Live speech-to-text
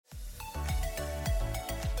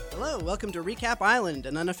Hello, welcome to Recap Island,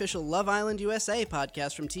 an unofficial Love Island USA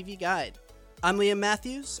podcast from TV Guide. I'm Liam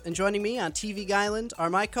Matthews, and joining me on TV Guide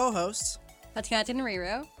are my co-hosts, Tatiana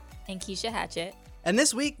Tenerido and Keisha Hatchett. And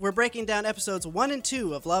this week, we're breaking down episodes 1 and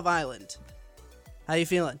 2 of Love Island. How you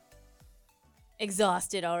feeling?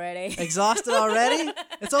 Exhausted already. Exhausted already?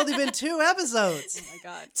 It's only been 2 episodes. Oh my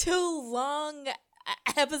god. 2 long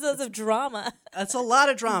episodes of drama. That's a lot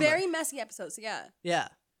of drama. Very messy episodes, yeah. Yeah.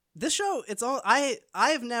 This show, it's all I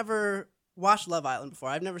have never watched Love Island before.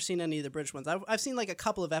 I've never seen any of the British ones. I've seen like a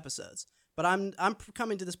couple of episodes, but I'm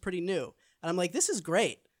coming to this pretty new, and I'm like, this is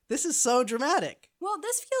great. This is so dramatic. Well,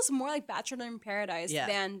 this feels more like Bachelor in Paradise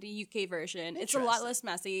than the UK version. It's a lot less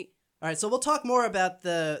messy. All right, so we'll talk more about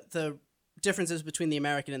the differences between the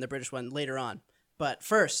American and the British one later on. But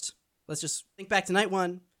first, let's just think back to night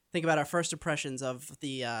 1. Think about our first impressions of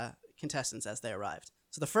the contestants as they arrived.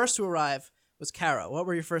 So the first to arrive was Caro. What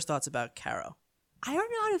were your first thoughts about Caro? I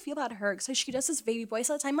don't know how to feel about her because she does this baby voice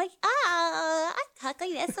all the time, like, I talk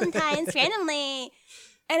like this sometimes randomly.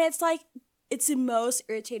 And it's like, it's the most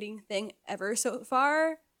irritating thing ever so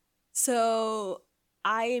far. So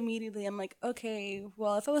I immediately am like, okay,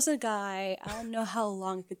 well, if I was a guy, I don't know how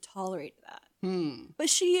long I could tolerate that. But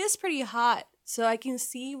she is pretty hot, so I can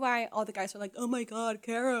see why all the guys are like, oh my god,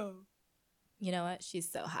 Caro. You know what? She's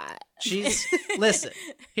so hot. Listen,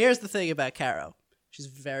 here's the thing about Caro. She's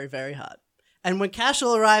very, very hot. And when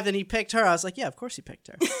Cashel arrived and he picked her, I was like, yeah, of course he picked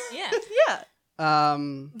her. Yeah. Yeah.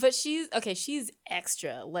 But she's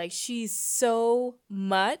extra. Like, she's so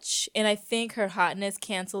much, and I think her hotness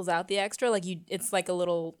cancels out the extra. Like, it's like a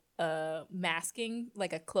little masking,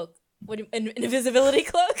 like a cloak. An invisibility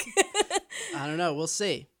cloak? I don't know. We'll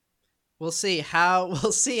see. We'll see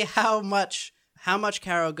how much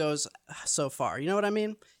Caro goes so far. You know what I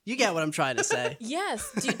mean? You get what I'm trying to say.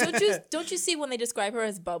 Yes. Don't you see when they describe her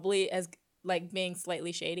as bubbly as like being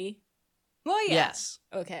slightly shady? Well, yeah. Yes.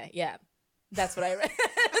 Okay. Yeah. That's what I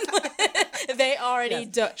read. They already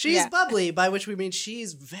do. She's bubbly, by which we mean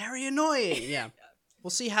she's very annoying. Yeah. We'll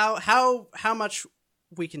see how much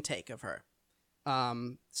we can take of her.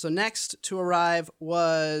 So next to arrive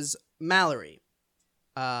was Mallory.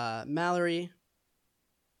 Mallory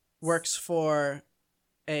works for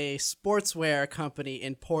a sportswear company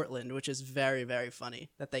in Portland, which is very, very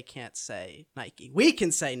funny that they can't say Nike. We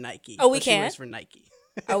can say Nike. Oh, we can? can? She works for Nike.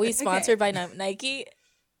 Are we sponsored by Nike?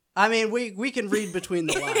 I mean, we can read between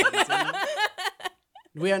the lines.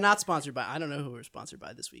 We are not sponsored by. I don't know who we're sponsored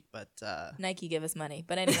by this week, but Nike give us money.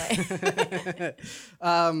 But anyway.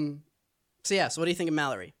 So what do you think of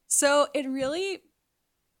Mallory? So it really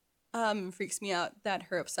freaks me out that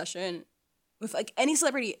her obsession with like any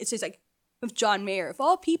celebrity, it's just like with John Mayer. Of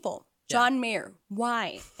all people, John Mayer.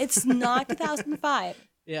 Why? It's not 2005.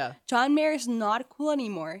 Yeah. John Mayer is not cool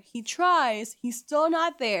anymore. He tries. He's still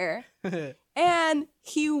not there. And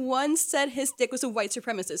he once said his dick was a white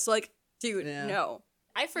supremacist. So like, dude, no.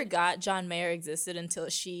 I forgot John Mayer existed until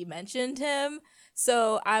she mentioned him.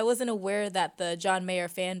 So I wasn't aware that the John Mayer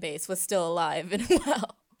fan base was still alive and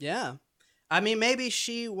well. Yeah. I mean, maybe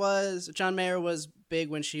John Mayer was big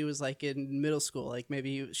when she was like in middle school. Like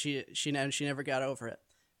maybe she never got over it.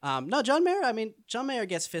 No, John Mayer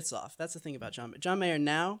gets fits off. That's the thing about John Mayer. John Mayer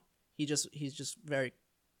now, he's just very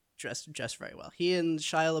dressed very well. He and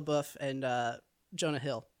Shia LaBeouf and Jonah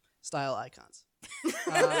Hill, style icons.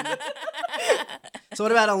 So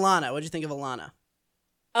what about Alana? What'd you think of Alana?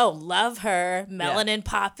 Oh, love her. Melanin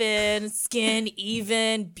poppin', skin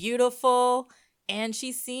even, beautiful. And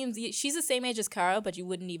she's the same age as Caro, but you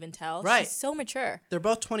wouldn't even tell. Right. She's so mature. They're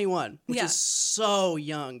both 21, which is so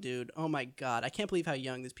young, dude. Oh my God. I can't believe how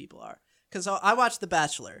young these people are. Because I watched The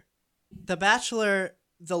Bachelor. The Bachelor,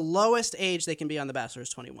 the lowest age they can be on The Bachelor is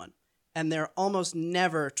 21. And they're almost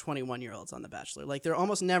never 21-year-olds on The Bachelor. Like, they're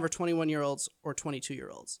almost never 21-year-olds or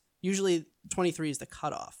 22-year-olds. Usually 23 is the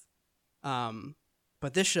cutoff.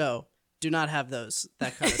 But this show do not have that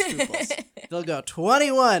kind of scruples. They'll go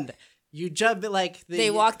 21. You jump like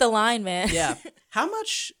they walk the line, man. Yeah. How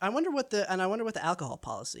much? I wonder what the alcohol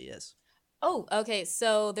policy is. Oh, okay.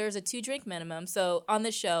 So there's a 2-drink minimum. So on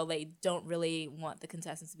the show, they don't really want the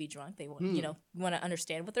contestants to be drunk. They want, want to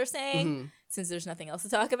understand what they're saying since there's nothing else to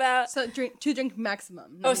talk about. So 2-drink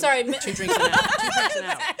maximum. Oh, sorry. 2 drinks an hour. 2 drinks an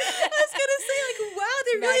hour. I was gonna say like, wow,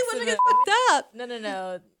 they really want to get fucked up.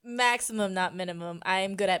 No. Maximum, not minimum. I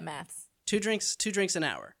am good at maths. 2 drinks an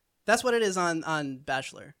hour. That's what it is on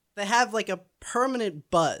Bachelor. They have like a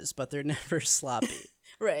permanent buzz, but they're never sloppy.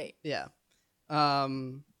 Right. Yeah.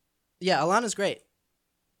 Yeah, Alana's great.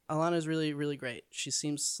 Alana's really, really great. She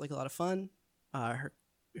seems like a lot of fun. Her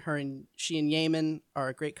she and Yaman are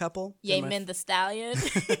a great couple. They're my Yaman the Stallion.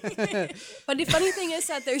 But the funny thing is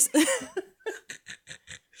that there's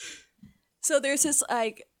so there's this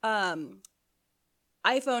like iPhone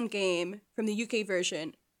game from the UK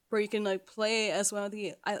version where you can like play as one of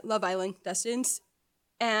the Love Island contestants,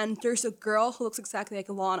 and there's a girl who looks exactly like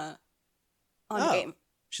Lana on the game.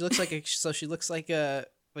 She looks like a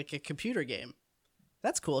computer game.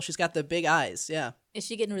 That's cool. She's got the big eyes. Yeah. Is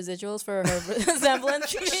she getting residuals for her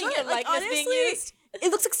resemblance and likeness being used? It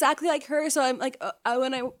looks exactly like her. So I'm like,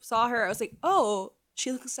 when I saw her, I was like, oh,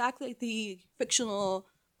 she looks exactly like the fictional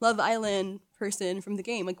Love Island person from the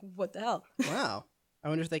game. Like, what the hell? Wow. I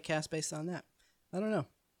wonder if they cast based on that. I don't know.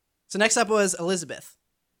 So next up was Elizabeth.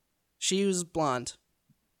 She was blonde.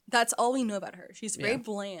 That's all we know about her. She's very Yeah.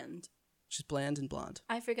 bland. She's bland and blonde.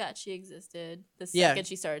 I forgot she existed the Yeah. second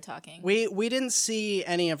she started talking. We didn't see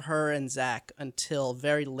any of her and Zach until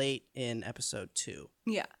very late in episode 2.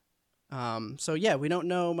 Yeah. So yeah, we don't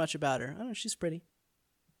know much about her. I don't know, she's pretty.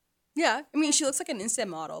 Yeah. I mean, she looks like an instant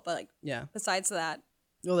model, but like, Yeah. besides that,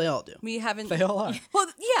 Well, they all do. we haven't. They all are. Well,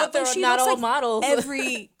 yeah, But they're she not looks all like models.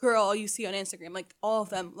 every girl you see on Instagram, like all of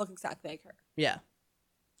them look exactly like her. Yeah.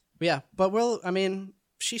 Yeah, but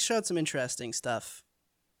she showed some interesting stuff,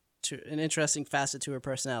 an interesting facet to her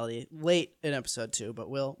personality late in episode 2,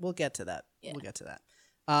 but we'll get to that. Yeah. We'll get to that.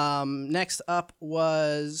 Next up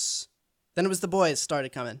was the boys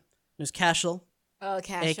started coming. It was Cashel, Oh,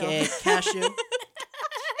 Casual. aka Cashew,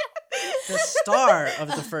 the star of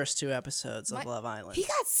the first 2 episodes of Love Island. He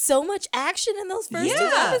got so much action in those first 2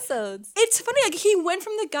 Yeah. episodes. It's funny, like he went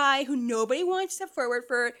from the guy who nobody wanted to step forward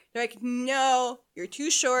for. They're like, no, you're too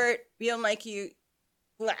short. We don't like you.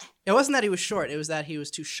 Blah. It wasn't that he was short; it was that he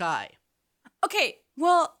was too shy. Okay,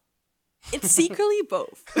 well, it's secretly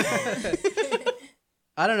both.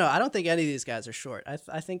 I don't know. I don't think any of these guys are short. I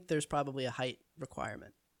think there's probably a height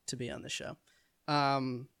requirement to be on the show.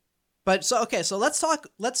 But so let's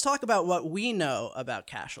talk about what we know about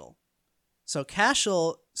Cashel. So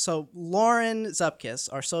Lauren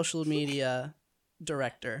Zupkis, our social media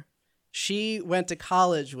director, she went to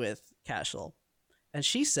college with Cashel, and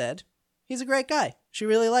she said he's a great guy. She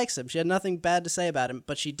really likes him. She had nothing bad to say about him,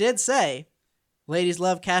 but she did say ladies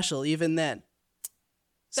love Cashel even then.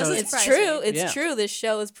 So Doesn't It's surprise true. me. It's Yeah. true. This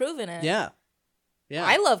show has proven it. yeah.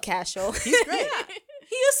 I love Casual. He's great.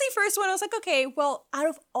 He was the first one. I was like, okay, well, out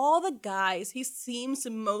of all the guys, he seems the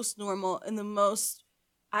most normal and the most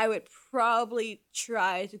I would probably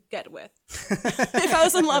try to get with if I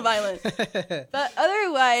was in Love Island. But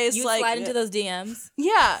otherwise, You like, slide into those DMs.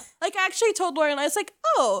 yeah, like I actually told Lauren, I was like,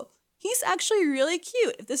 oh, he's actually really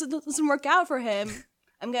cute. If this doesn't work out for him,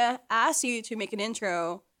 I'm gonna ask you to make an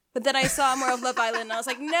intro. But then I saw more of Love Island, and I was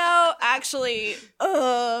like, no, actually,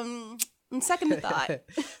 on second thought.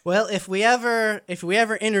 Well, if we ever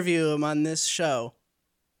interview him on this show,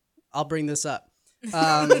 I'll bring this up.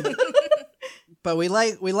 But we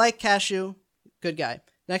like Cashew, good guy.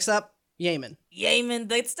 Next up, Yaman. Yaman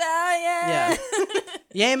the Stallion. Yeah.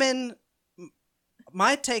 Yaman.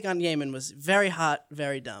 My take on Yaman was very hot,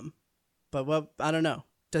 very dumb. But I don't know.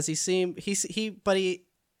 Does he seem he seems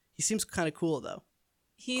kind of cool though.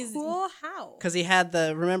 He's Cool, how? Because he had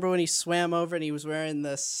remember when he swam over and he was wearing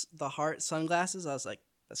the heart sunglasses? I was like,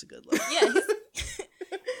 that's a good look. yeah.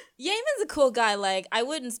 Yaman's a cool guy. Like, I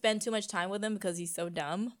wouldn't spend too much time with him because he's so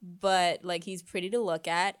dumb, but like he's pretty to look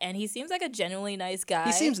at, and he seems like a genuinely nice guy.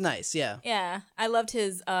 He seems nice, yeah. Yeah, I loved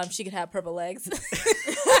his. She could have purple legs. I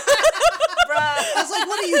was like,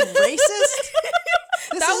 what are you, racist?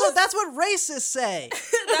 That's what racists say.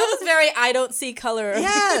 That was very. I don't see color.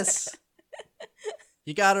 Yes.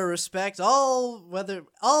 You gotta respect all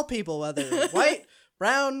people, whether white,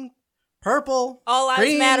 brown, purple, All lives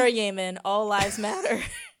green. matter, Yaman. All lives matter.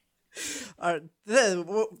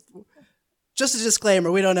 Just a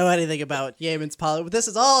disclaimer: we don't know anything about Yaman's politics. This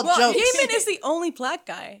is all Well, jokes. Yaman is the only black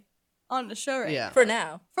guy on the show right Yeah. now. For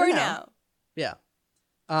now. For now. now.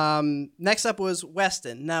 Yeah. Next up was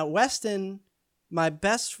Weston. Now, Weston,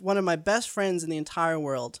 one of my best friends in the entire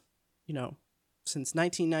world, since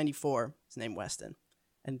 1994, is named Weston.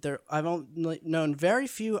 And I've only known very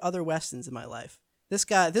few other Westons in my life.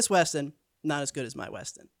 This Weston, not as good as my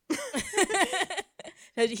Weston.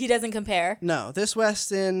 He doesn't compare. No, this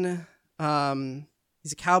Weston,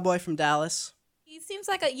 he's a cowboy from Dallas. He seems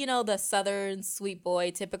like the southern sweet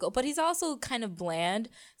boy typical, but he's also kind of bland.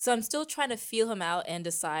 So I'm still trying to feel him out and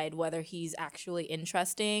decide whether he's actually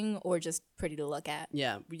interesting or just pretty to look at.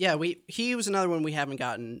 Yeah. He was another one we haven't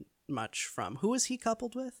gotten much from. Who was he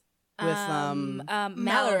coupled with? With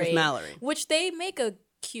Mallory. With Mallory. Which they make a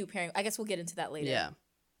cute pairing. I guess we'll get into that later. Yeah.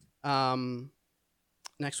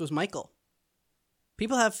 Next was Michael.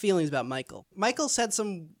 People have feelings about Michael. Michael said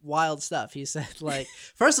some wild stuff. He said, like,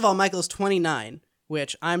 first of all, Michael's 29,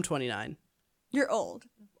 which I'm 29. You're old.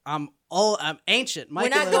 I'm old. I'm ancient. We're Michael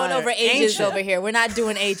not and going I over are ages ancient. over here. We're not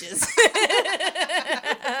doing ages.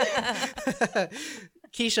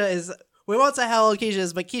 Keisha is. We won't say how old Keisha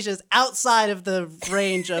is, but Keisha is outside of the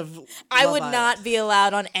range of. I Love would Island. not be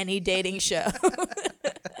allowed on any dating show.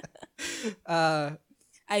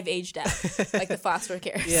 I've aged out, like the phosphor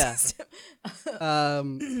care Yeah. system.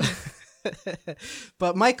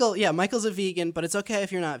 But Michael's a vegan, but it's okay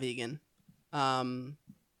if you're not vegan.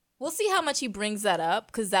 We'll see how much he brings that up,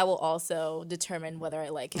 because that will also determine whether I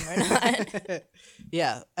like him or not.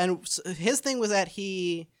 Yeah, and his thing was that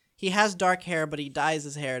he has dark hair, but he dyes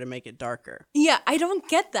his hair to make it darker. Yeah, I don't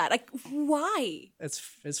get that. Like, why? It's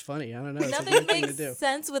funny. I don't know. It's a Nothing weird thing to makes do.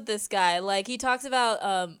 sense with this guy. Like, he talks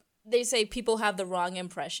about, they say people have the wrong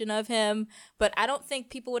impression of him, but I don't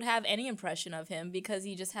think people would have any impression of him because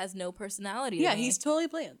he just has no personality. to Yeah, me. he's totally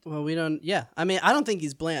bland. Well, we don't. Yeah, I mean, I don't think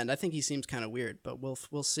he's bland. I think he seems kind of weird, but we'll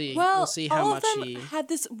see. Well, we'll see how all much of them he. had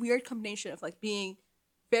this weird combination of like being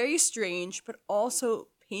very strange, but also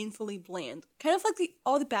painfully bland. Kind of like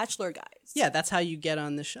all the Bachelor guys. Yeah, that's how you get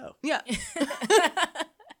on the show. Yeah.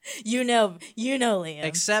 You know, Liam.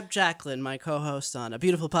 Except Jacqueline, my co-host on A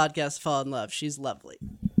Beautiful Podcast, Fall in Love. She's lovely.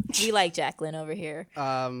 We like Jacqueline over here.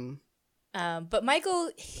 But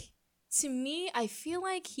Michael, to me, I feel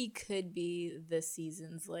like he could be this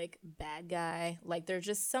season's like bad guy. Like, there's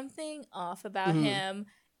just something off about him,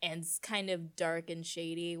 and it's kind of dark and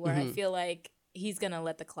shady, where I feel like he's gonna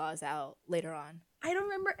let the claws out later on. I don't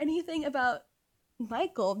remember anything about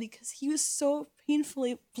Michael because he was so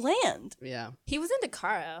painfully bland. yeah. He was into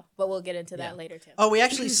Kara, but we'll get into that Yeah. later too. Oh, we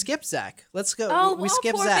actually skipped Zach. Let's go. Oh, we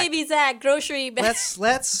skipped poor Zach. baby Zach, grocery bag.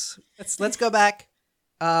 Let's go back.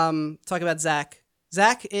 Talk about Zach.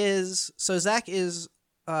 Zach is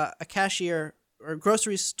a cashier or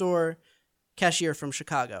grocery store cashier from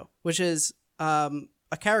Chicago, which is a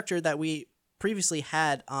character that we previously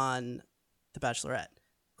had on The Bachelorette.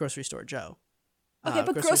 Grocery Store Joe. Okay,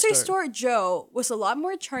 but grocery store Joe was a lot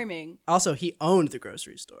more charming. Also, he owned the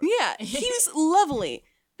grocery store. Yeah, he's lovely.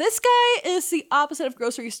 This guy is the opposite of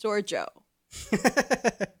grocery store Joe.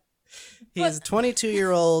 He's a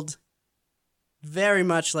 22-year-old, very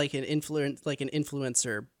much like an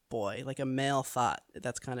influencer boy, like a male thought.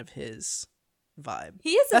 That's kind of his vibe.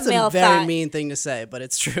 He is That's a male very thought. mean thing to say, but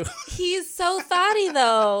it's true. He's so thoughty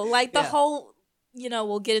though. Like the Yeah. whole,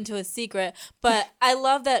 we'll get into a secret, but I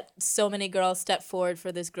love that so many girls step forward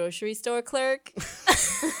for this grocery store clerk.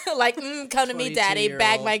 Like, come to me, daddy,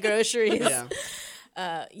 bag 22-year-old. my groceries.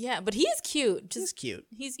 Yeah, But he's cute. he's cute.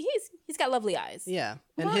 He's got lovely eyes. Yeah,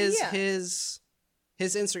 and Well, his yeah. his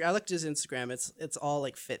Instagram. I looked at his Instagram. It's all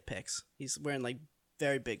like fit pics. He's wearing like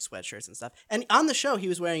very big sweatshirts and stuff. And on the show, he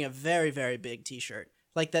was wearing a very very big T-shirt,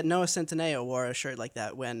 like that. Noah Centineo wore a shirt like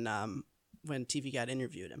that when TV Guide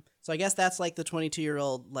interviewed him. So I guess that's like the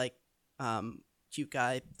 22-year-old like cute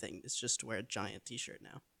guy thing. It's just to wear a giant T-shirt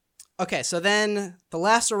now. Okay, so then the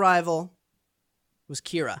last arrival was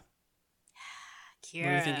Kira. What do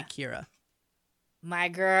you think of Kira? My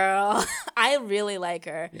girl. I really like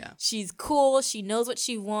her. Yeah. She's cool. She knows what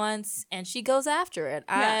she wants, and she goes after it.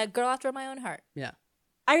 Yeah. Girl after my own heart. Yeah.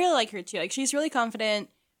 I really like her too. Like, she's really confident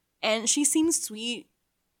and she seems sweet,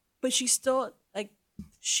 but she's still like,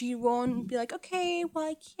 she won't be like, okay, well,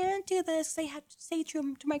 I can't do this. I have to say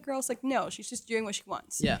to my girls. Like, no, she's just doing what she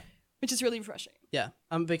wants. Yeah. Which is really refreshing. Yeah.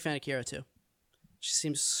 I'm a big fan of Kira too. She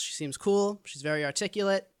seems cool. She's very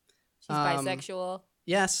articulate. She's bisexual.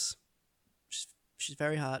 Yes. She's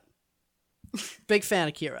very hot. Big fan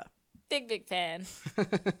of Kira. Big fan.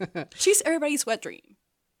 She's everybody's wet dream.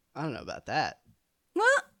 I don't know about that.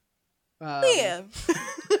 What? Yeah.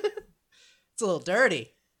 It's a little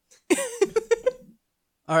dirty.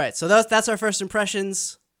 All right, so that's our first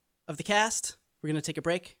impressions of the cast. We're going to take a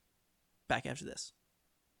break. Back after this.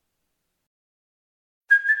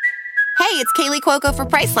 Hey, it's Kaylee Cuoco for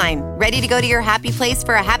Priceline. Ready to go to your happy place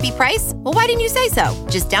for a happy price? Well, why didn't you say so?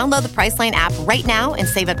 Just download the Priceline app right now and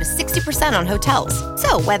save up to 60% on hotels.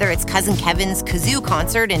 So whether it's Cousin Kevin's Kazoo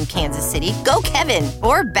concert in Kansas City, go Kevin,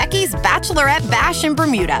 or Becky's Bachelorette Bash in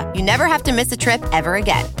Bermuda, you never have to miss a trip ever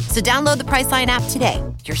again. So download the Priceline app today.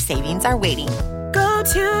 Your savings are waiting. Go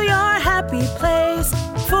to your happy place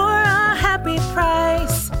for a happy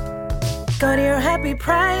price. Go to your happy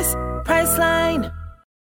price, Priceline.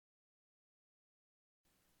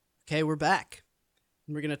 Okay, we're back.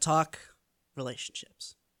 And we're going to talk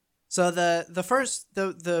relationships. So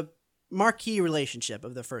the marquee relationship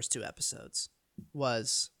of the first two episodes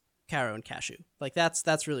was Caro and Cashew. Like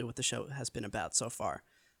that's really what the show has been about so far.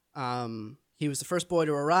 he was the first boy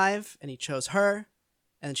to arrive, and he chose her,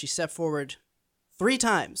 and she stepped forward 3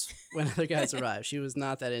 times when other guys arrived. She was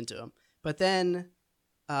not that into him. But then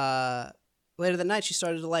later that night, she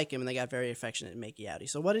started to like him, and they got very affectionate and makey outy.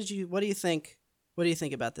 So what do you think? What do you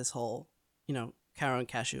think about this whole, Caro and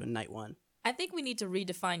Cashew in night 1? I think we need to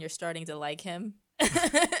redefine your starting to like him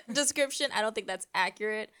description. I don't think that's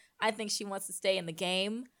accurate. I think she wants to stay in the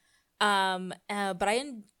game. But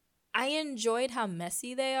I enjoyed how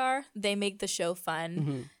messy they are. They make the show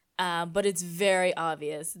fun. Mm-hmm. But it's very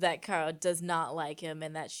obvious that Caro does not like him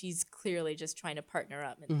and that she's clearly just trying to partner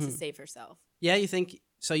up and to save herself. Yeah, you think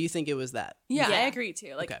it was that? Yeah, I agree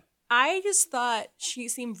too. Like, okay. I just thought she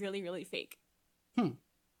seemed really, really fake.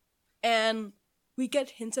 And we get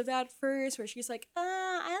hints of that first where she's like,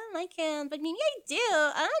 I don't like him, but maybe I do.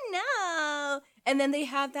 Oh, no. And then they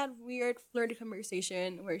have that weird flirty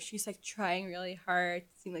conversation where she's like trying really hard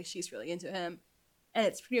to seem like she's really into him. And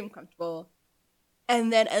it's pretty uncomfortable.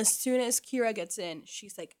 And then as soon as Kira gets in,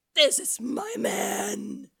 she's like, this is my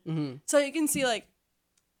man. Mm-hmm. So you can see like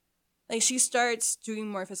she starts doing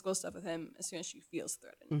more physical stuff with him as soon as she feels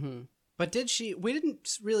threatened. Mm-hmm. But we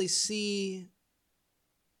didn't really see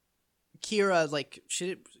Kira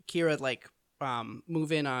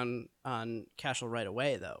move in on Cashel right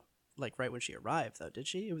away though, like right when she arrived though, did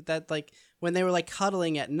she? That like when they were like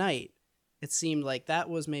cuddling at night, it seemed like that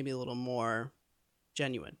was maybe a little more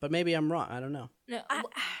genuine, but maybe I'm wrong. I don't know. No,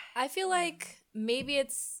 I feel like maybe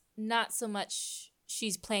it's not so much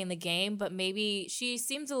she's playing the game, but maybe she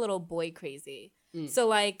seems a little boy crazy. So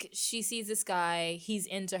like she sees this guy, he's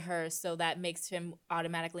into her, so that makes him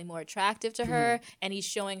automatically more attractive to her, and he's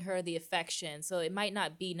showing her the affection. So it might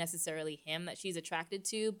not be necessarily him that she's attracted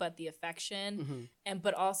to, but the affection,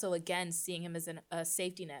 but also again seeing him as a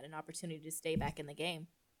safety net, an opportunity to stay back in the game.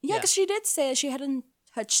 Yeah, because she did say she hadn't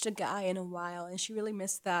touched a guy in a while, and she really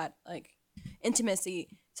missed that like intimacy.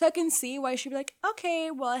 So I can see why she'd be like,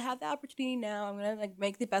 okay, well I have the opportunity now. I'm gonna like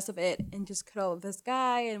make the best of it and just cuddle with this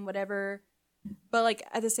guy and whatever. But, like,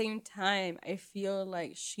 at the same time, I feel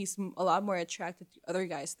like she's a lot more attracted to other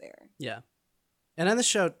guys there. Yeah. And on the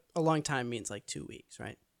show, a long time means, like, 2 weeks,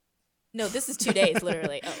 right? No, this is 2 days,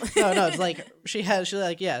 literally. Oh. No, it's like, she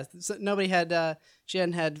nobody had, she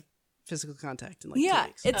hadn't had physical contact in, like, 2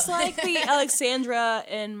 weeks. It's like the Alexandra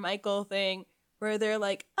and Michael thing, where they're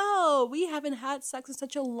like, oh, we haven't had sex in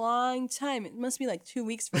such a long time. It must be like 2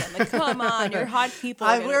 weeks for them. Like, come on, you're hot people.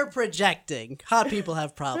 We're projecting. Hot people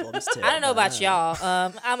have problems too. I don't know about y'all.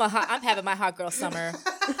 I'm having my hot girl summer.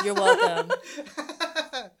 You're welcome.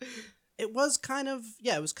 It was kind of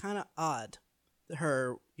odd,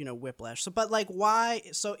 her, whiplash. So, but like, why?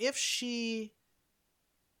 So if she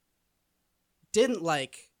didn't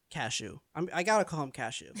like Cashew, I gotta call him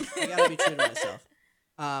Cashew. I gotta be true to myself.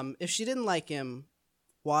 If she didn't like him,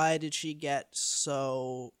 why did she get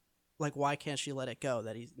so, like, why can't she let it go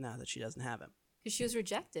now that she doesn't have him? Because she was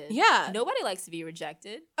rejected. Yeah. Nobody likes to be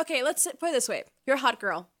rejected. Okay, let's put it this way. You're a hot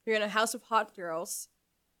girl. You're in a house of hot girls.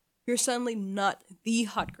 You're suddenly not the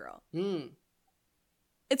hot girl.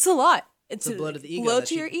 It's a lot. It's the blood of the ego. Blow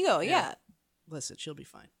to your ego, yeah. Listen, she'll be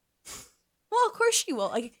fine. Well, of course she will.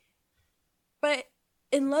 Like, but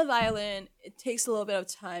in Love Island, it takes a little bit of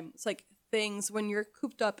time. It's like things when you're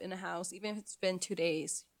cooped up in a house, even if it's been 2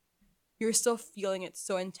 days, you're still feeling it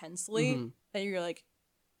so intensely that you're like,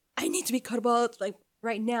 I need to be cuddable like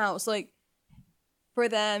right now. So like for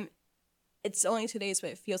them, it's only 2 days,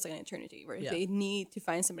 but it feels like an eternity where they need to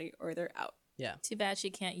find somebody or they're out. Yeah. Too bad she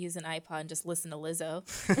can't use an iPod and just listen to Lizzo.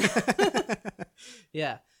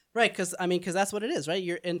 Yeah. Right, because that's what it is, right?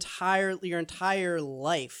 Your entire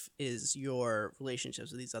life is your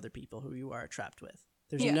relationships with these other people who you are trapped with.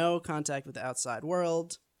 There's no contact with the outside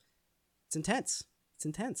world. It's intense.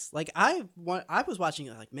 Like I was watching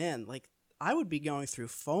it like, man, like I would be going through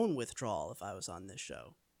phone withdrawal if I was on this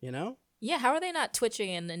show, Yeah, how are they not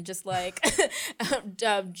twitching and just like,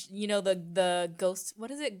 the ghost,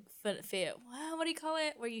 what is it? What do you call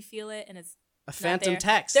it? Where you feel it and it's a phantom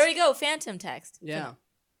text. There you go, phantom text. Yeah.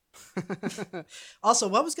 Also,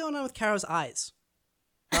 what was going on with Caro's eyes?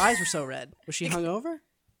 Her eyes were so red. Was she hungover?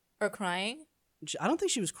 Or crying? I don't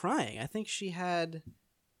think she was crying. I think she had,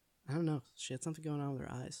 I don't know, she had something going on with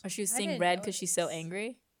her eyes. Or she was seeing red because she's so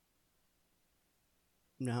angry?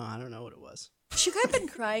 No, I don't know what it was. She could have been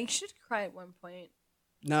crying. She did cry at one point.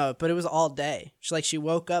 No, but it was all day. She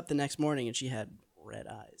woke up the next morning and she had red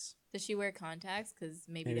eyes. Did she wear contacts? Because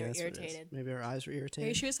maybe they were irritated. Maybe her eyes were irritated.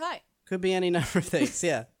 Maybe she was high. Could be any number of things,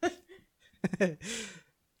 yeah.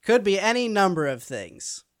 Could be any number of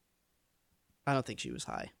things. I don't think she was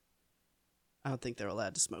high. I don't think they're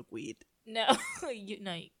allowed to smoke weed. No,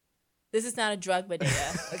 This is not a drug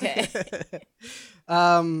bodega, okay?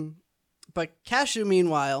 But Cashew,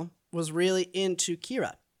 meanwhile, was really into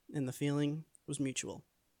Kira, and the feeling was mutual.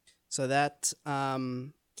 So that,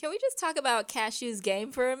 Can we just talk about Cashew's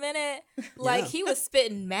game for a minute? Like, Yeah. he was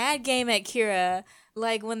spitting mad game at Kira,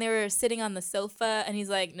 like when they were sitting on the sofa, and he's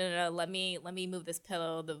like, no, let me move this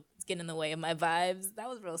pillow. It's getting in the way of my vibes. That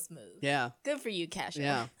was real smooth. yeah, Good for you, Cashew.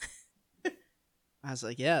 yeah. I was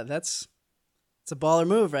like, yeah, it's a baller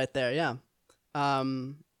move right there, yeah.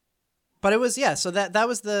 But it was, yeah, so that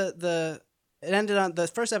was it ended on, the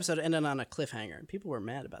first episode ended on a cliffhanger, and people were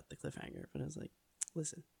mad about the cliffhanger, but I was like,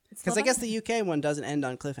 listen. Because I guess the UK one doesn't end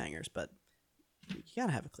on cliffhangers, but you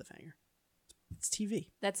gotta have a cliffhanger. It's TV.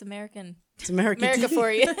 That's American. It's American America TV.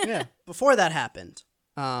 for you. Yeah. Before that happened,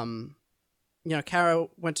 Kara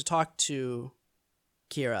went to talk to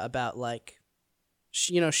Kira about, like,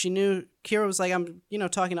 she knew Kira was like, I'm,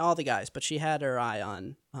 talking to all the guys, but she had her eye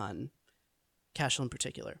on Cashel in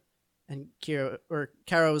particular. And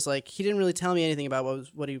Kara was like, he didn't really tell me anything about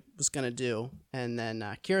what he was going to do. And then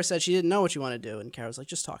Kira said she didn't know what you want to do. And Kara was like,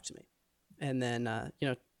 just talk to me. And then,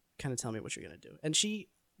 kind of tell me what you're going to do. And she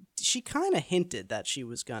kind of hinted that she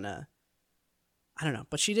was going to, I don't know,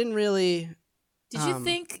 but she didn't really. Did you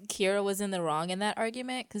think Kira was in the wrong in that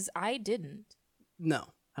argument? Because I didn't. No,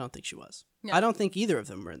 I don't think she was. No. I don't think either of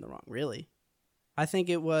them were in the wrong, really. I think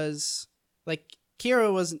it was, like,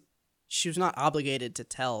 Kira was not obligated to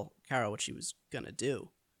tell Kara what she was going to do.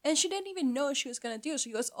 And she didn't even know what she was going to do.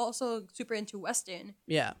 She was also super into Weston.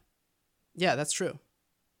 Yeah. Yeah, that's true.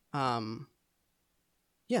 Yeah,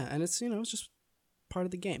 and it's, it's just part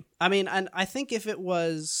of the game. I mean, and I think if it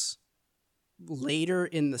was later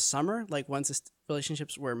in the summer, like once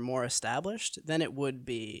relationships were more established, then it would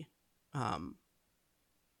be,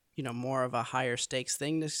 more of a higher stakes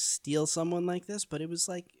thing to steal someone like this. But it was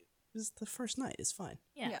like, it was the first night. It's fine.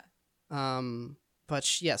 Yeah. But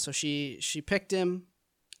so she picked him.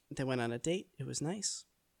 They went on a date. It was nice.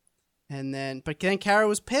 And then Kara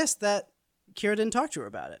was pissed that Kira didn't talk to her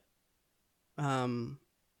about it.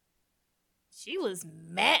 She was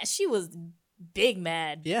mad. She was big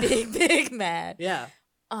mad. Yeah. Big mad. Yeah.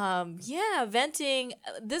 Yeah, venting.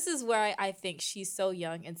 This is where I think she's so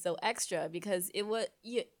young and so extra, because to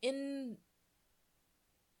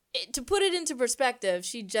put it into perspective,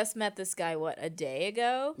 she just met this guy, a day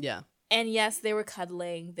ago? Yeah. And yes, they were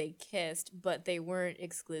cuddling, they kissed, but they weren't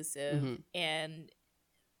exclusive. Mm-hmm.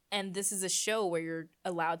 And this is a show where you're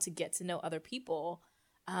allowed to get to know other people.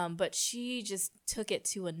 But she just took it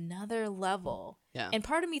to another level. Yeah. And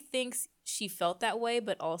part of me thinks she felt that way,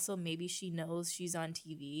 but also maybe she knows she's on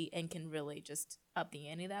TV and can really just up the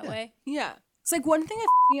ante that way. Yeah. It's like one thing that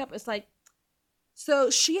f***ed me up is like, so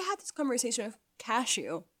she had this conversation with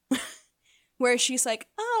Cashew where she's like,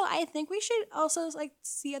 oh, I think we should also like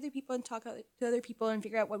see other people and talk to other people and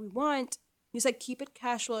figure out what we want. He's like, keep it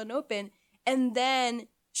casual and open. And then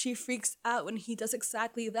she freaks out when he does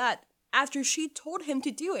exactly that after she told him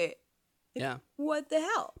to do it. Like, Yeah. What the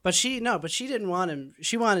hell? But she didn't want him.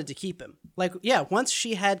 She wanted to keep him. Like, yeah, once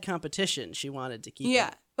she had competition, she wanted to keep him.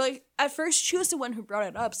 Yeah. But like at first she was the one who brought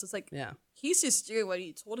it up. So it's like, Yeah. he's just doing what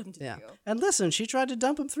you told him to Yeah. do. And listen, she tried to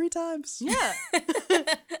dump him 3 times. Yeah.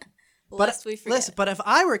 Lest we forget. Listen, but if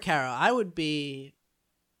I were Kara, I would be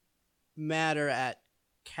madder at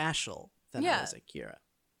Cashel than I was at Kira.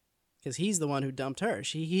 Because he's the one who dumped her.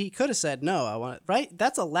 He could have said, no, I want to, right?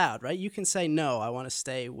 That's allowed, right? You can say, no, I want to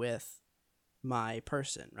stay with my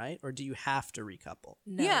person, right? Or do you have to recouple?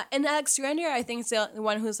 No. Yeah, and Alexander, I think, is the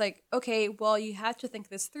one who's like, okay, well, you have to think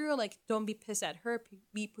this through. Like, don't be pissed at her.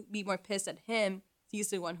 Be more pissed at him. He's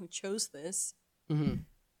the one who chose this. Mm-hmm.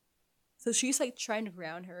 So she's like trying to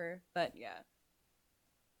ground her, but yeah.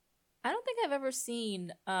 I don't think I've ever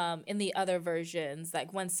seen in the other versions,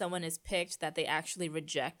 like when someone is picked, that they actually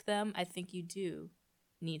reject them. I think you do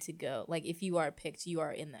need to go. Like if you are picked, you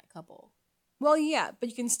are in that couple. Well, yeah, but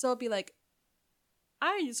you can still be like,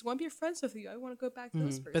 I just want to be friends with you. I want to go back to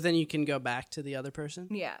this person. But then you can go back to the other person?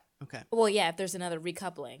 Yeah. Okay. Well, yeah, if there's another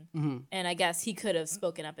recoupling. Mm-hmm. And I guess he could have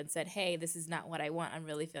spoken up and said, hey, this is not what I want. I'm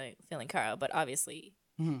really feeling Kara. But obviously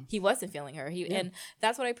he wasn't feeling her. And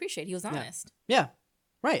that's what I appreciate. He was honest. Yeah.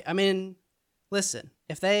 Right. I mean, listen,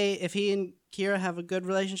 if he and Kira have a good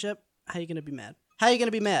relationship, how are you going to be mad? How are you going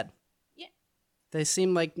to be mad? Yeah. They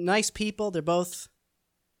seem like nice people. They both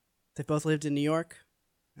lived in New York.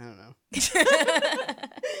 I don't know.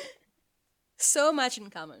 So much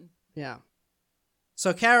in common. Yeah.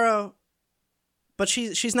 So Caro, but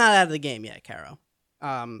she's not out of the game yet, Caro.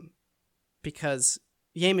 Because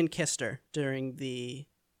Yaman kissed her during the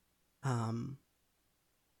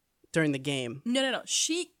game. No.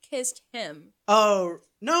 She kissed him. Oh,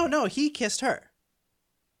 no, he kissed her.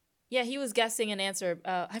 Yeah, he was guessing an answer.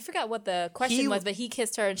 I forgot what the question was, but he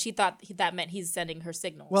kissed her, and she thought that meant he's sending her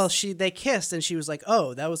signals. Well, they kissed, and she was like,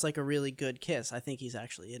 "Oh, that was like a really good kiss. I think he's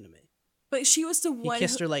actually into me." But she was the He one.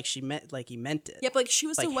 kissed her like he meant it. Yeah, but like she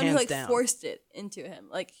was like, the one who hands like down. forced it into him.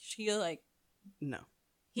 Like she like. No.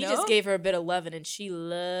 he No? just gave her a bit of loving, and she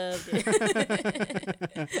loved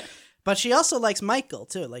it. But she also likes Michael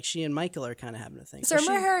too. Like she and Michael are kind of having a thing. So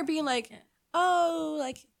remember she- her being like, "Oh,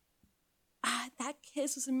 like, that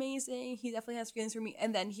kiss was amazing. He definitely has feelings for me."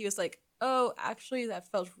 And then he was like, "Oh, actually, that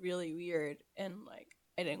felt really weird, and like,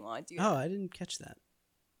 I didn't want to do Oh, that." I didn't catch that.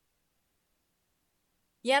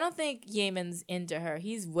 Yeah, I don't think Yemen's into her.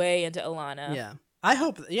 He's way into Alana. Yeah. I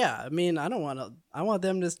hope. Yeah. I mean, I don't want to. I want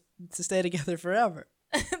them to stay together forever.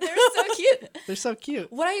 They're so cute. They're so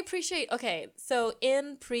cute. What I appreciate, okay, so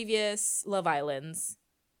in previous Love Islands,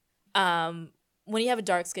 when you have a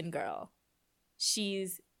dark-skinned girl,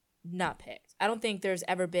 she's not picked. I don't think there's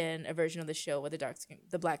ever been a version of the show where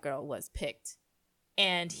the black girl was picked,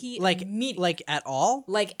 and he Like at all.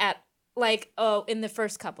 in the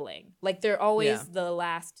first coupling, like they're always Yeah. the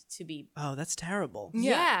last to be. Oh, that's terrible.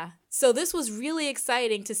 Yeah. So this was really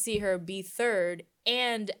exciting to see her be third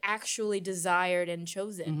and actually desired and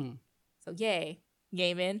chosen. Mm-hmm. So yay,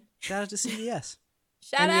 Yemen. Shout out to CBS.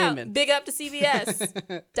 Shout And out. Yemen. Big up to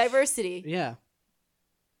CBS. Diversity. Yeah.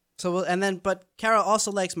 So but Carol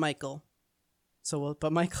also likes Michael.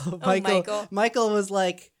 But Michael was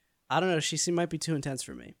like, I don't know, she might be too intense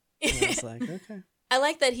for me. And I was like, okay. I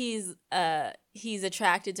like that he's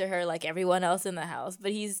attracted to her like everyone else in the house,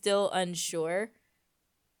 but he's still unsure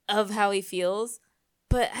of how he feels.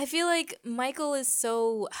 But I feel like Michael is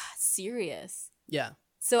so serious. Yeah.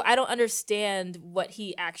 So I don't understand what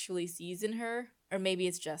he actually sees in her, or maybe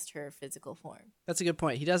it's just her physical form. That's a good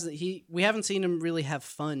point. We haven't seen him really have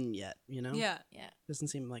fun yet, you know? Yeah. Yeah. Doesn't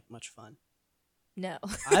seem like much fun. No.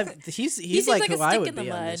 He's seems like like a who I stick would in the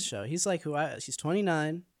be on mud. this show. He's like she's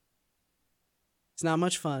 29. It's not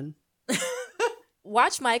much fun.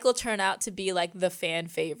 Watch Michael turn out to be like the fan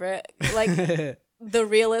favorite, like the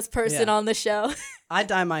realest person Yeah. on the show. I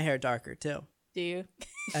dye my hair darker too. Do you?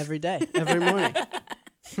 Every day, every morning.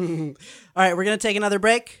 All right, we're going to take another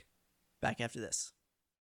break. Back after this.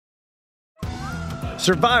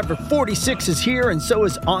 Survivor 46 is here, and so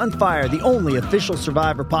is On Fire, the only official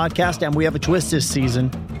Survivor podcast, and we have a twist this season.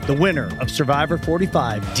 The winner of Survivor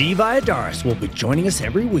 45, Dee Valladares, will be joining us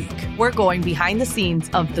every week. We're going behind the scenes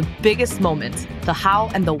of the biggest moments, the how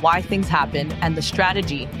and the why things happen, and the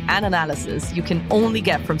strategy and analysis you can only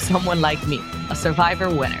get from someone like me, a Survivor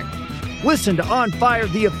winner. Listen to On Fire,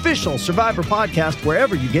 the official Survivor podcast,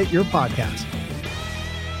 wherever you get your podcasts.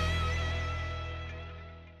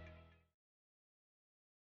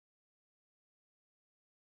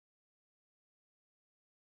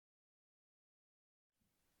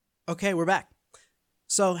 Okay, we're back.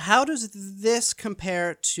 So how does this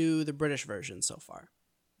compare to the British version so far?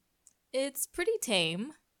 It's pretty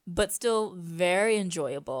tame, but still very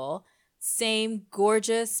enjoyable. Same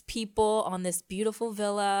gorgeous people on this beautiful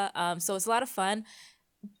villa. So it's a lot of fun.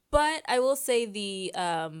 But I will say the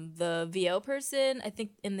VO person, I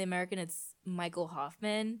think in the American it's Michael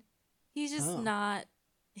Hoffman. He's just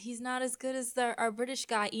he's not as good as our British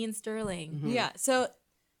guy, Ian Sterling. Mm-hmm. Yeah. So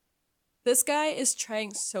this guy is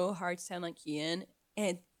trying so hard to sound like Ian, and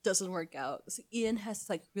it doesn't work out. So Ian has this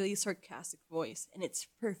like really sarcastic voice, and it's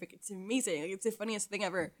perfect. It's amazing. Like, it's the funniest thing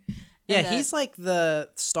ever. Yeah, And, he's like the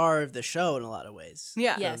star of the show in a lot of ways.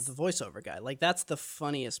 Yeah. Yes. The voiceover guy. Like, that's the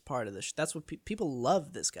funniest part of this. That's what people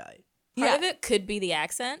love this guy. Part of it could be the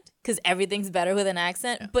accent, because everything's better with an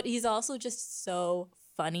accent, but he's also just so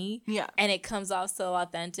funny. Yeah. And it comes off so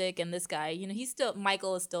authentic. And this guy,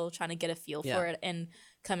 Michael is still trying to get a feel for it and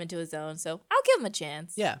come into his own. So I'll give him a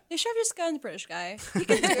chance. Yeah. They should have just gotten the British guy. He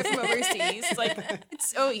can do it from overseas. Like, it's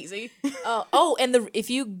so easy. And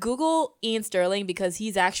if you Google Ian Sterling, because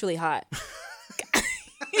he's actually hot.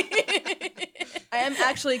 I am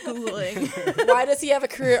actually Googling. Why does he have a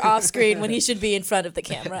career off screen when he should be in front of the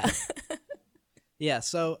camera? Yeah,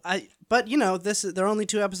 so but they're only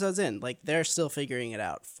 2 episodes in. Like, they're still figuring it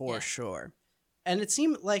out for sure. And it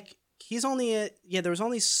seemed like there was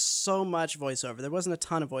only so much voiceover. There wasn't a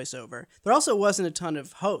ton of voiceover. There also wasn't a ton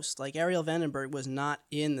of host. Like, Ariel Vandenberg was not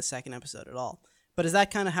in the second episode at all. But is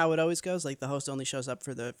that kind of how it always goes? Like, the host only shows up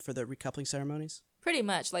for the recoupling ceremonies? Pretty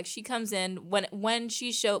much. Like, she comes in when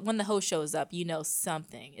the host shows up,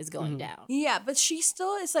 something is going down. Yeah, but she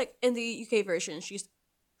still is like in the UK version. She's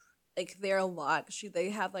like there a lot.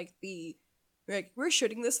 They have like we're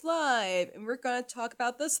shooting this live and we're gonna talk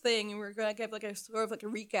about this thing and we're gonna give like a sort of like a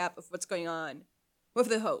recap of what's going on. with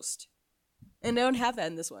the host. And they don't have that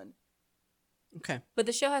in this one. Okay. But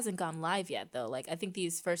the show hasn't gone live yet, though. Like, I think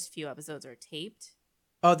these first few episodes are taped.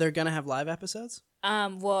 Oh, they're gonna have live episodes?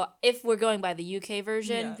 Well, if we're going by the UK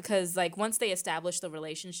version, Yeah. because like once they establish the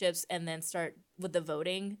relationships and then start with the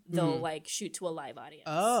voting, they'll like shoot to a live audience.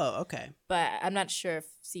 Oh, okay. But I'm not sure if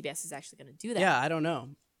CBS is actually going to do that. Yeah, I don't know.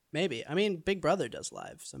 Maybe. I mean, Big Brother does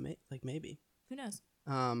live, so maybe. Who knows?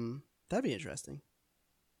 That'd be interesting.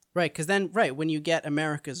 Right, because then, when you get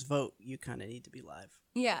America's vote, you kind of need to be live.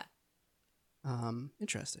 Yeah.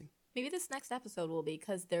 Interesting. Maybe this next episode will be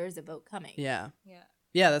because there is a vote coming. Yeah. Yeah.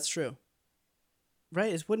 Yeah, that's true.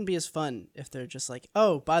 Right, it wouldn't be as fun if they're just like,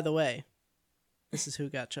 oh, by the way, this is who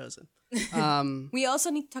got chosen. We also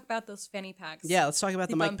need to talk about those fanny packs. Yeah, let's talk about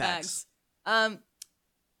the mic bum packs.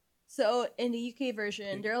 So in the UK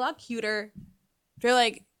version, they're a lot cuter. They're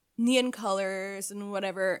like neon colors and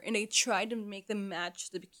whatever, and they tried to make them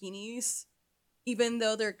match the bikinis, even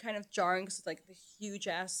though they're kind of jarring because it's like the huge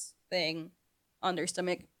ass thing on their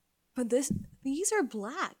stomach. But these are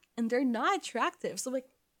black and they're not attractive. So like,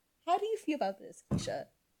 how do you feel about this, Keisha?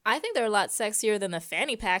 I think they're a lot sexier than the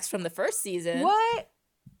fanny packs from the first season. What?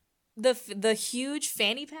 The huge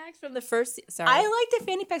fanny packs from the first sorry. I like the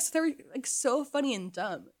fanny packs. They're like so funny and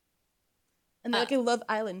dumb. And they're like a Love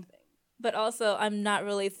Island thing. But also, I'm not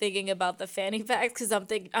really thinking about the fanny packs because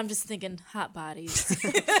I'm just thinking hot bodies.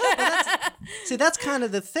 See, that's kind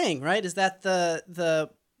of the thing, right? Is that the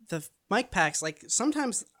mic packs, like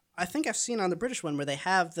sometimes I think I've seen on the British one where they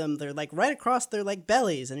have them, they're like right across their like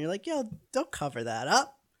bellies, and you're like, yo, don't cover that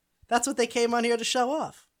up. That's what they came on here to show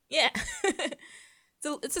off. Yeah.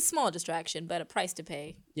 So it's a small distraction, but a price to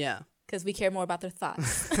pay. Yeah. Because we care more about their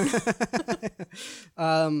thoughts.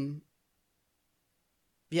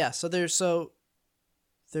 Yeah, so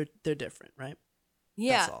they're different, right?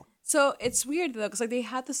 Yeah. That's all. So it's weird though, because like they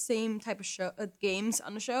had the same type of show games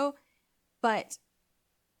on the show, but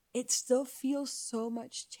it still feels so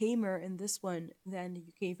much tamer in this one than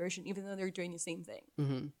the UK version, even though they're doing the same thing.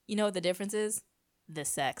 Mm-hmm. You know what the difference is? The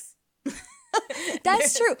sex.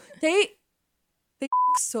 That's true. They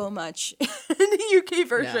so much in the UK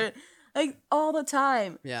version, like all the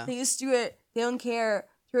time. Yeah. They just do it. They don't care.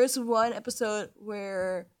 There was one episode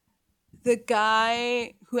where the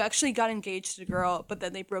guy who actually got engaged to the girl, but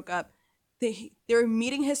then they broke up, they were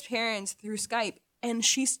meeting his parents through Skype, and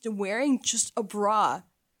she's wearing just a bra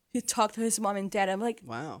to talk to his mom and dad. I'm like,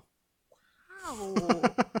 Wow.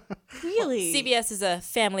 really? CBS is a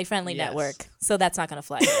family-friendly Yes. network, so that's not going to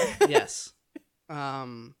fly here. Yes.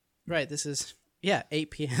 Right, this is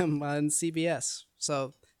 8 p.m. on CBS.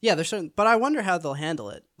 So, yeah, there's certain, but I wonder how they'll handle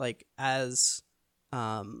it, like as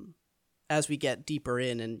we get deeper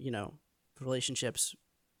in and, relationships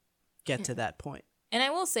get to that point. And I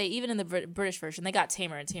will say, even in the British version, they got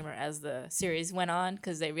tamer and tamer as the series went on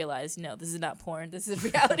because they realized, this is not porn, this is a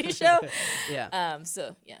reality show. Yeah.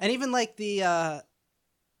 So yeah. And even like the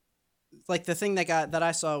thing that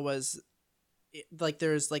I saw was like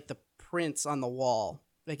there's like the prints on the wall.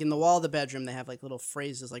 Like in the wall of the bedroom, they have like little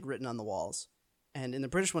phrases like written on the walls. And in the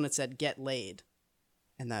British one, it said "get laid,"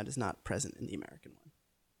 and that is not present in the American one.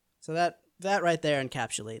 So that right there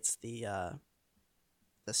encapsulates the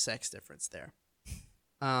sex difference there.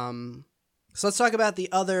 So let's talk about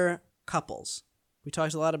the other couples. We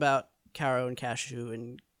talked a lot about Caro and Cashew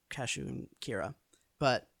and Kira,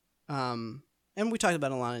 but and we talked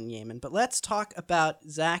about Alana and Yemen. But let's talk about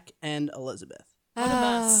Zach and Elizabeth.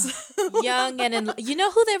 Young and you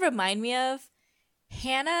know who they remind me of?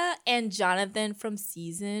 Hannah and Jonathan from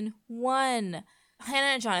season 1.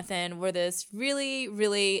 Hannah and Jonathan were this really,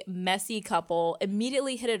 really messy couple,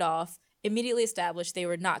 immediately hit it off, immediately established they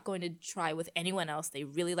were not going to try with anyone else. They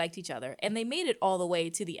really liked each other, and they made it all the way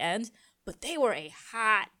to the end, but they were a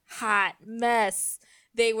hot, hot mess.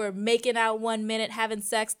 They were making out one minute, having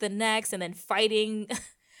sex the next, and then fighting,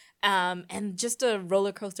 and just a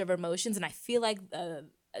roller coaster of emotions, and I feel like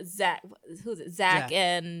Zach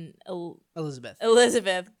and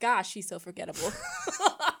Elizabeth. Gosh, she's so forgettable.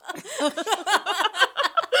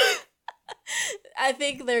 I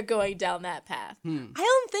think they're going down that path. I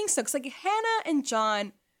don't think so. Because like Hannah and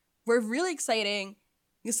John were really exciting.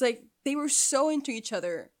 It's like they were so into each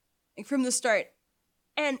other like from the start.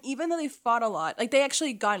 And even though they fought a lot, like they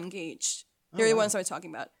actually got engaged. They're the ones I was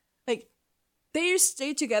talking about. Like they just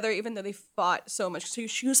stayed together even though they fought so much. So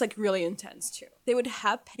she was like really intense too. They would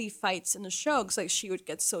have petty fights in the show because like she would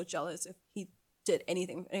get so jealous if he did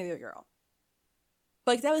anything with any other girl.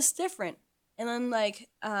 But like that was different. And then like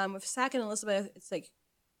with Zach and Elizabeth, it's like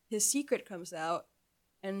his secret comes out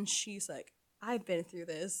and she's like, I've been through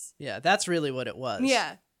this. Yeah, that's really what it was.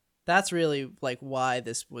 Yeah. That's really like why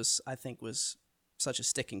this was, I think, was such a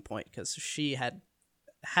sticking point because she had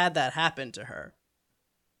that happen to her.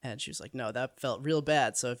 And she was like, no, that felt real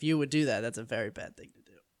bad. So if you would do that, that's a very bad thing to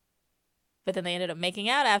do. But then they ended up making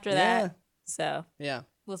out after that. So yeah.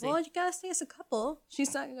 We'll see. Well, you gotta stay as a couple.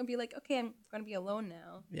 She's not gonna be like, okay, I'm gonna be alone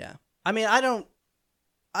now. Yeah. I mean,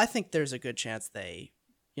 I think there's a good chance they,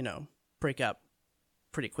 break up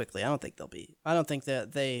pretty quickly. I don't think they'll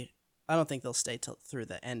stay through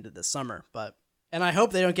the end of the summer, and I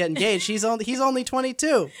hope they don't get engaged. He's only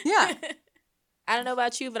 22. Yeah. I don't know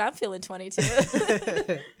about you, but I'm feeling 22.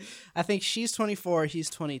 I think she's 24, he's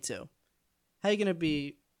 22. How are you going to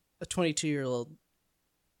be a 22-year-old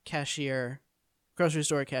cashier, grocery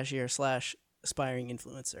store cashier / aspiring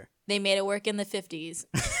influencer? They made it work in the 50s.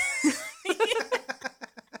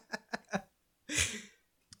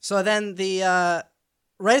 So then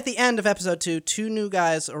right at the end of episode 2, 2 new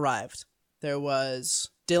guys arrived. There was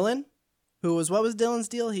Dylan, what was Dylan's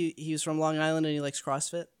deal? He was from Long Island and he likes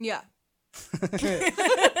CrossFit. Yeah. What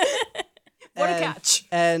a catch.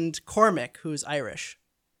 And Cormac, who's Irish.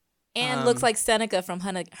 And looks like Seneca from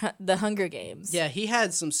the Hunger Games. Yeah, he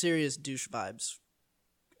had some serious douche vibes.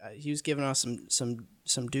 He was giving us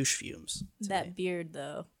some douche fumes. That beard,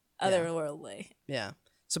 though, Yeah. otherworldly. Yeah.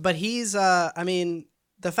 So, but he's,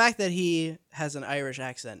 the fact that he has an Irish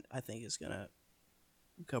accent, I think, is gonna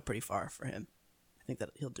go pretty far for him. I think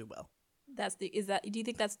that he'll do well. Do you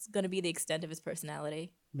think that's going to be the extent of his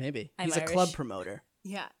personality? Maybe. I'm He's Irish. a club promoter.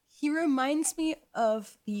 Yeah. He reminds me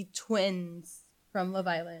of the twins from Love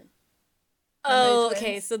Island. Oh, twins.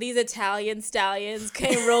 okay. So these Italian stallions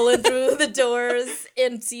came rolling through the doors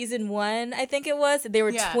in season 1, I think it was. They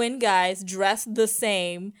were twin guys dressed the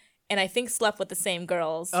same, and I think slept with the same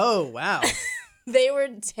girls. Oh, wow. They were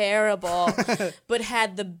terrible, but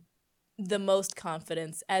had the most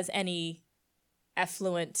confidence as any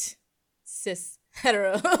affluent cis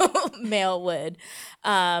hetero male would.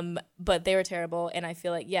 But they were terrible, and I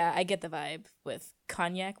feel like I get the vibe with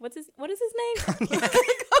Cognac. What is his name? Cognac.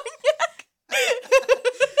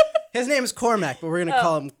 His name is Cormac, but we're gonna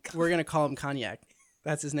call him Cognac.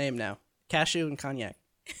 That's his name now. Cashew and Cognac.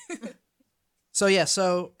 So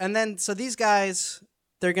these guys,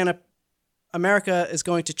 America is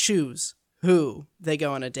going to choose who they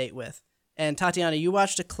go on a date with. And Tatiana, you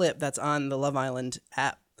watched a clip that's on the Love Island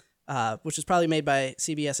app, which was probably made by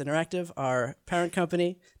CBS Interactive, our parent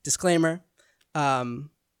company. Disclaimer. So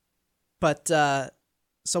what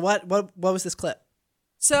was this clip?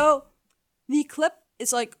 So the clip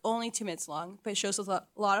is like only 2 minutes long, but it shows us a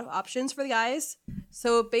lot of options for the guys.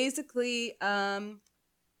 So basically,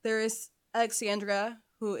 there is Alexandra,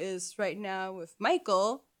 who is right now with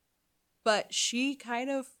Michael, but she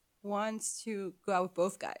kind of wants to go out with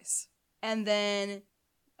both guys. And then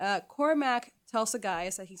Cormac tells the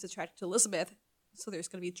guys that he's attracted to Elizabeth, so there's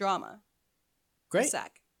going to be drama. Great.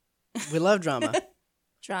 Zach. We love drama.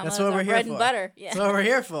 Drama That's is what our we're here bread for. and butter. Yeah. That's what we're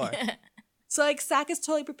here for. So like Zach is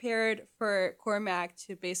totally prepared for Cormac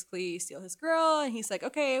to basically steal his girl, and he's like,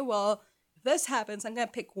 okay, well, if this happens, I'm going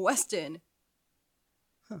to pick Weston.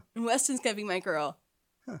 Huh. And Weston's going to be my girl.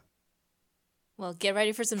 Well, get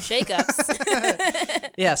ready for some shakeups.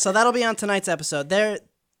 Yeah, so that'll be on tonight's episode.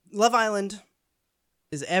 Love Island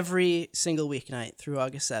is every single weeknight through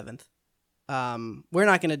August 7th. We're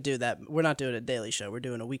not going to do that. We're not doing a daily show. We're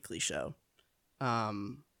doing a weekly show.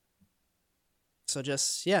 So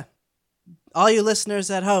just, all you listeners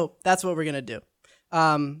at home, that's what we're going to do.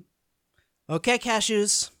 Okay,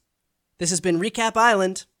 cashews. This has been Recap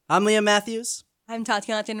Island. I'm Liam Matthews. I'm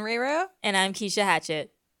Tatiana Tenreiro. And I'm Keisha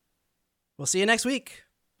Hatchett. We'll see you next week.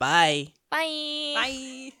 Bye. Bye.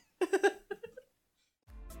 Bye.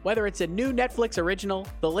 Whether it's a new Netflix original,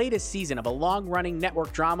 the latest season of a long-running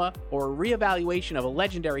network drama, or a reevaluation of a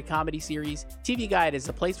legendary comedy series, TV Guide is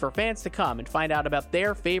the place for fans to come and find out about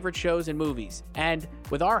their favorite shows and movies. And,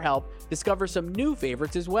 with our help, discover some new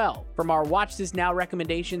favorites as well. From our Watch This Now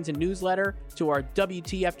recommendations and newsletter, to our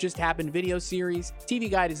WTF Just Happened video series, TV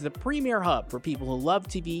Guide is the premier hub for people who love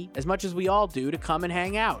TV as much as we all do to come and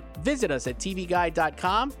hang out. Visit us at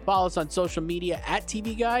tvguide.com, follow us on social media at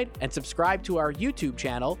TV Guide, and subscribe to our YouTube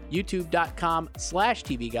channel,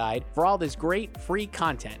 youtube.com/TVGuide, for all this great free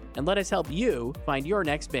content. And let us help you find your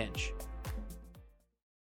next binge.